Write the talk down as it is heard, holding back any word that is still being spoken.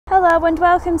Hello and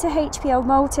welcome to HPL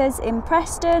Motors in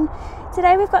Preston.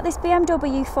 Today we've got this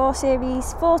BMW 4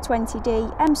 Series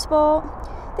 420D M Sport.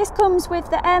 This comes with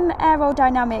the M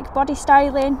aerodynamic body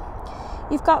styling.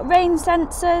 You've got rain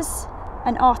sensors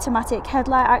and automatic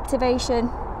headlight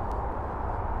activation.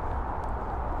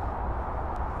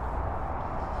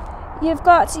 You've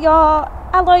got your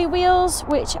alloy wheels,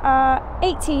 which are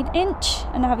 18-inch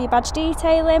and have your badge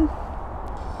detailing.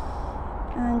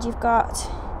 And you've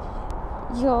got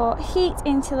your heat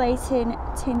insulating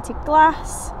tinted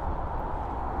glass.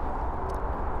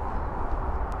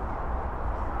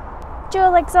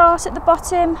 Dual exhaust at the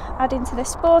bottom, adding to the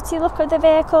sporty look of the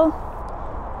vehicle.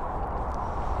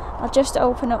 I'll just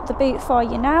open up the boot for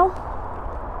you now.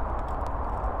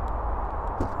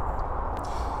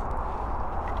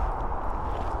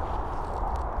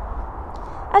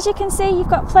 As you can see, you've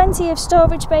got plenty of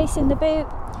storage space in the boot.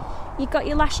 You've got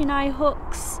your lashing eye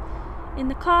hooks in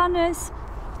the corners,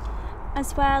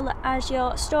 as well as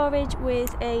your storage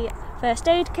with a first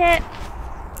aid kit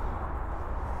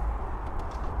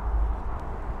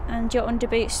and your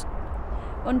underboot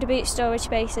storage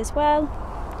space as well.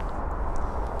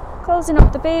 Closing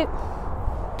up the boot,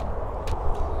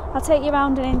 I'll take you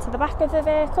around and into the back of the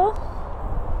vehicle.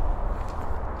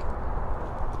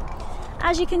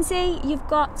 As you can see, you've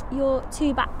got your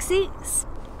two back seats,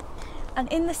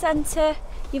 and in the centre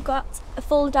you've got a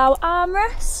fold out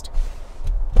armrest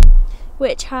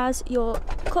which has your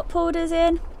cup holders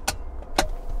in,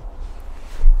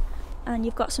 and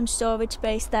you've got some storage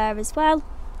space there as well.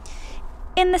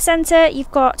 In the centre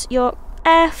you've got your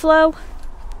airflow,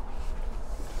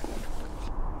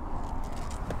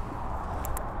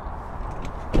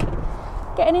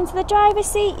 getting into the driver's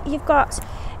seat you've got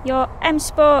your M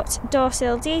Sport door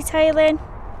sill detailing.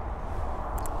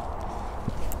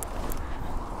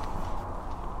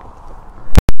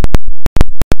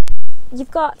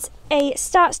 You've got a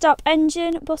start-stop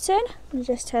engine button. I'll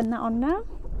just turn that on now.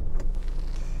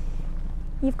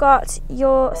 You've got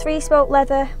your 3-spoke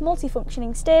leather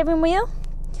multifunctioning steering wheel.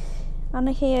 And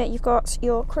here you've got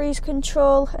your cruise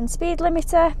control and speed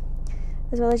limiter,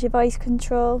 as well as your voice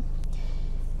control.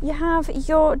 You have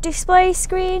your display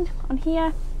screen on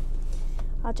here.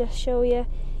 I'll just show you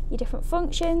your different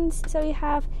functions. So you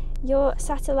have your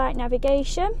satellite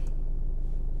navigation.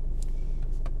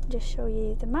 I'll just show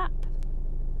you the map.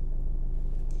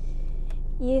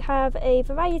 You have a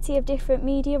variety of different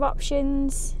media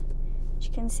options. As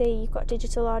you can see, you've got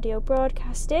digital audio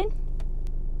broadcasting.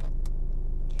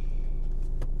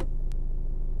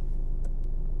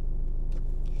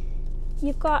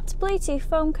 You've got Bluetooth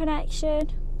phone connection.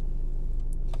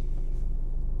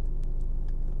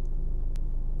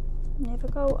 And if I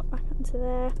go back onto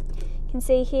there, you can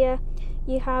see here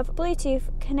you have Bluetooth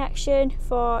connection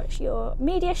for your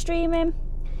media streaming,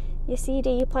 your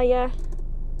CD player,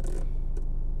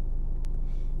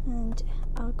 and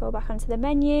I'll go back onto the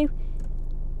menu.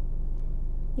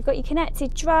 You've got your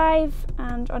connected drive,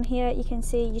 and on here you can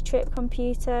see your trip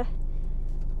computer.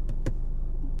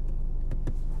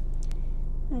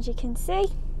 As you can see,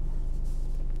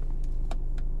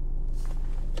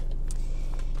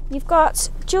 you've got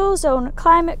dual zone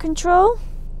climate control,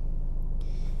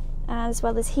 as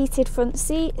well as heated front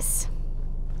seats.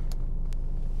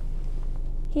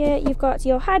 Here you've got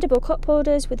your hideable cup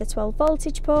holders with a 12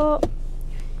 voltage port.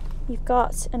 You've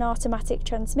got an automatic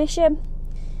transmission,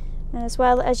 as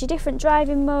well as your different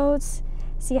driving modes.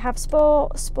 So you have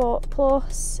Sport, Sport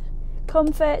Plus,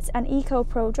 Comfort and Eco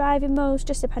Pro driving modes,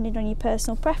 just depending on your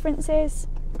personal preferences.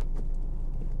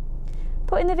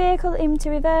 Putting the vehicle into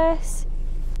reverse,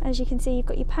 as you can see, you've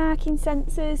got your parking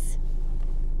sensors.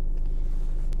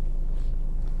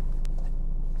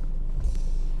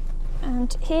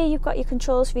 And here you've got your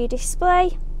controls for your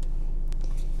display.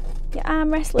 Your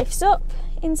armrest lifts up.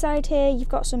 Inside here you've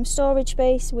got some storage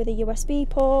space with a USB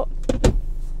port.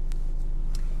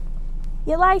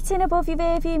 Your lighting above your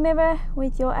rear view mirror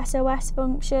with your SOS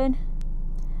function,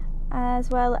 as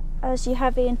well as you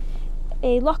having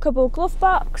a lockable glove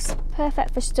box, perfect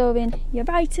for storing your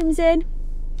items in.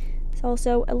 It's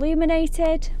also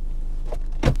illuminated.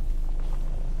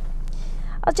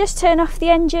 I'll just turn off the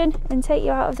engine and take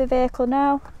you out of the vehicle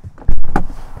now.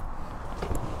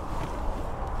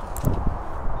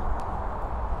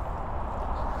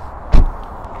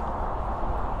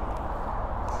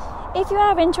 If you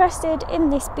are interested in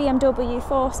this BMW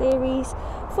 4 Series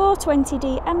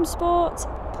 420D M Sport,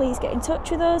 please get in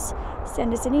touch with us,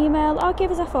 send us an email or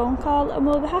give us a phone call, and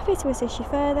we'll be happy to assist you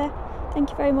further. Thank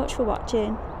you very much for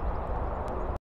watching.